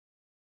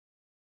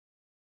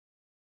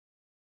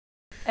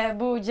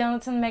Bu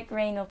Jonathan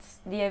McReynolds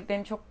diye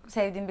benim çok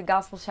sevdiğim bir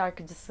gospel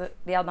şarkıcısı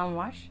bir adam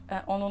var.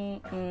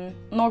 Onun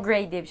No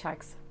Grey diye bir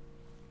şarkısı.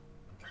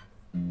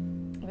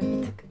 Böyle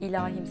bir tık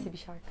ilahimsi bir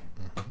şarkı.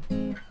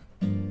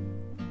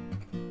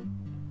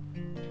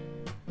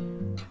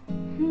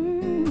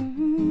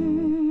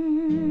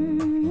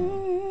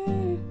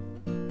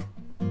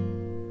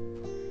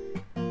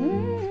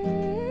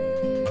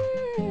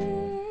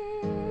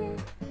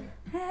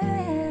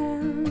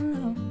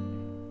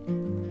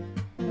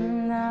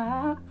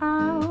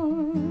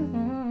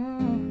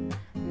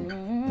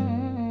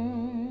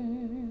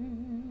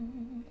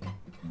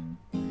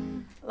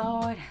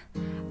 Lord,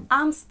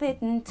 I'm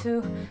spitting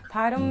too.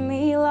 Part of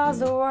me loves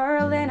the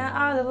world and the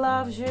other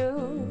loves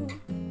you.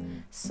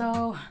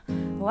 So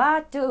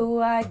what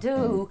do?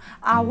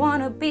 I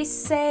wanna be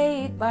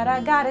safe, but I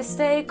gotta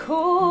stay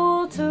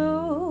cool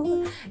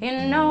too.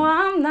 You know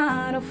I'm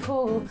not a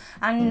fool.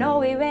 I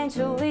know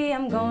eventually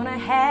I'm gonna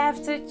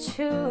have to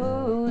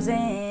choose,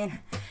 and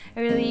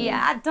really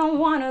I don't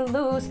wanna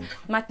lose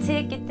my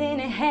ticket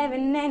into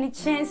heaven, any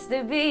chance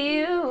to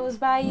be used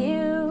by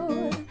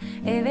you.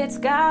 If it's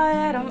God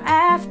that I'm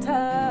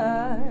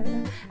after,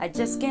 I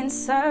just can't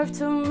serve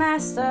two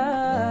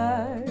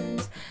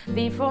masters.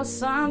 Before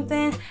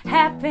something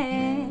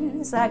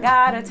happens, I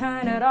gotta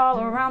turn it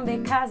all around,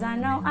 because I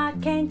know I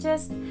can't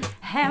just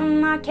have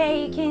my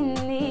cake and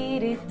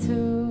eat it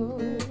too.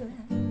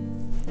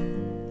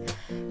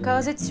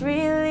 Cause it's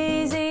real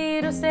easy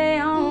to stay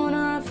on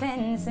a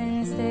fence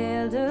and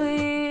still do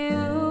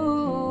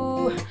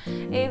you.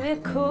 It'd be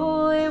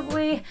cool if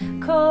we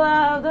call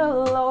out the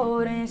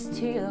Lord and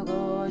still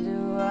go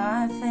do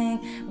our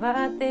thing.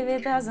 But if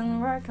it doesn't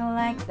work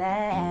like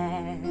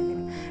that,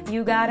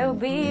 you gotta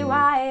be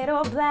white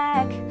or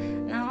black.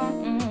 No.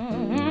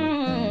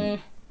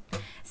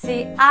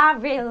 See, I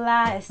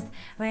realized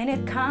when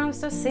it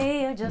comes to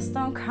sin, you just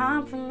don't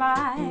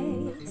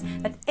compromise.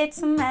 But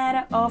it's a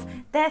matter of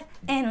death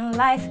and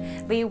life.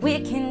 We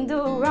can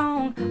do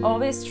wrong,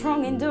 always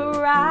strong and do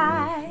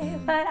right.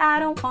 But I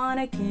don't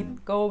wanna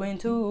keep going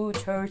to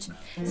church,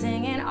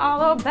 singing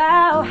all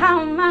about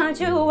how much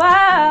you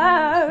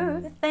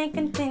were. Then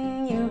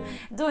continue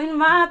doing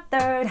my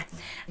third,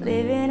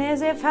 living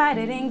as if I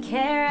didn't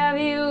care. Have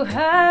you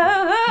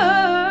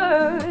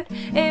heard?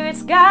 If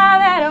it's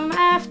God that I'm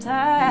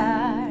after,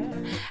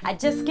 I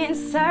just can't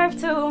serve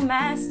two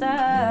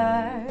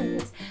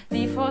masters.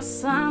 Before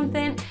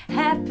something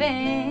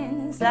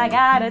happens, I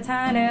gotta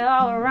turn it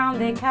all around,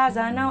 because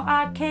I know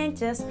I can't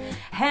just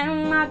have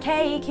my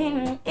cake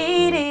and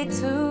eat it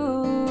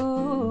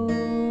too.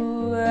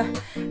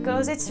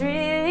 Cause it's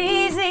real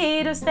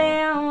easy to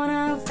stay on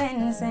a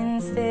fence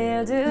and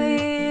still do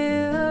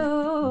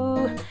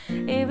you.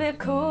 It'd be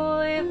cool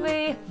if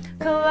we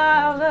could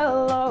love the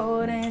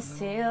Lord and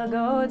still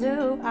go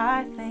do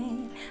our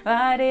thing.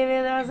 But if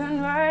it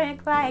doesn't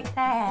work like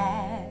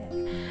that,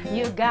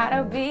 you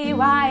gotta be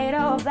white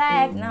or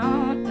black.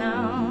 No,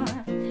 no,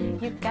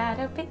 you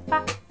gotta be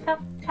white or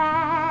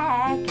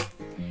black.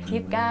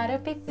 You gotta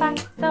be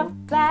white or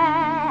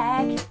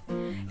black.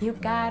 You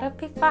gotta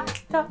be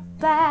white or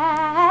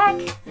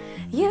black.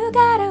 You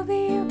gotta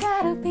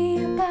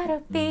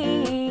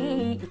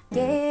be,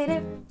 get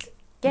it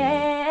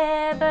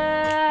together.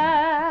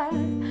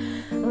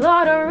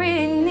 Lord, I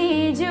really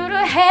need you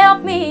to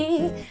help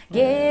me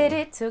get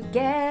it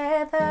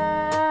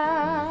together.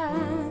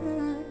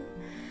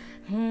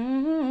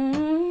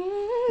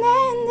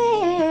 And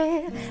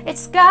if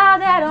it's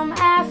God that I'm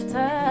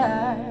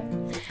after,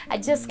 I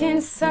just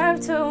can't serve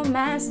two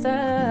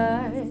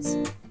masters.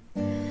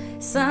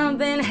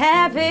 Something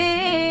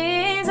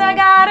happens, I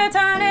gotta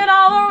turn it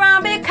all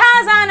around,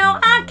 because I know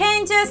I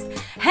can't just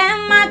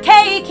have my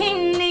cake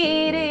and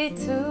eat it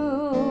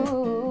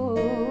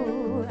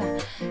too.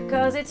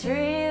 Cause it's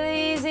real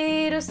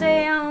easy to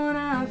stay on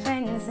a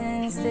fence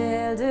and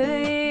still do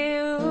you.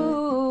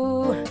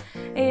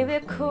 It'd be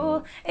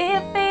cool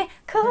if we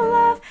could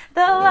love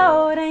the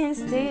Lord and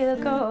still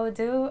go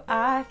do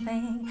our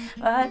thing.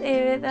 But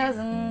if it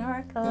doesn't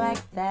work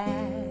like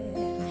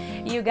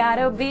that, you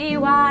gotta be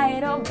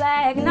white or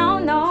black. No,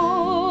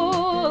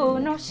 no,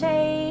 no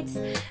shades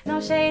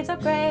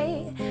of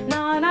gray.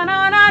 No, no,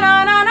 no, no,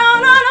 no, no, no,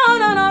 no,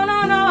 no, no,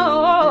 no, no.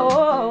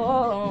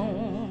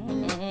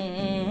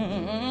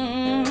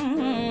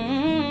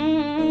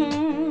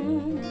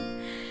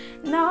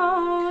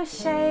 No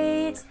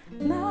shades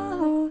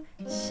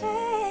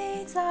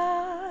of.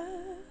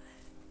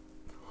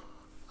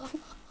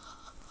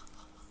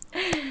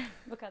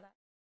 Bu kadar.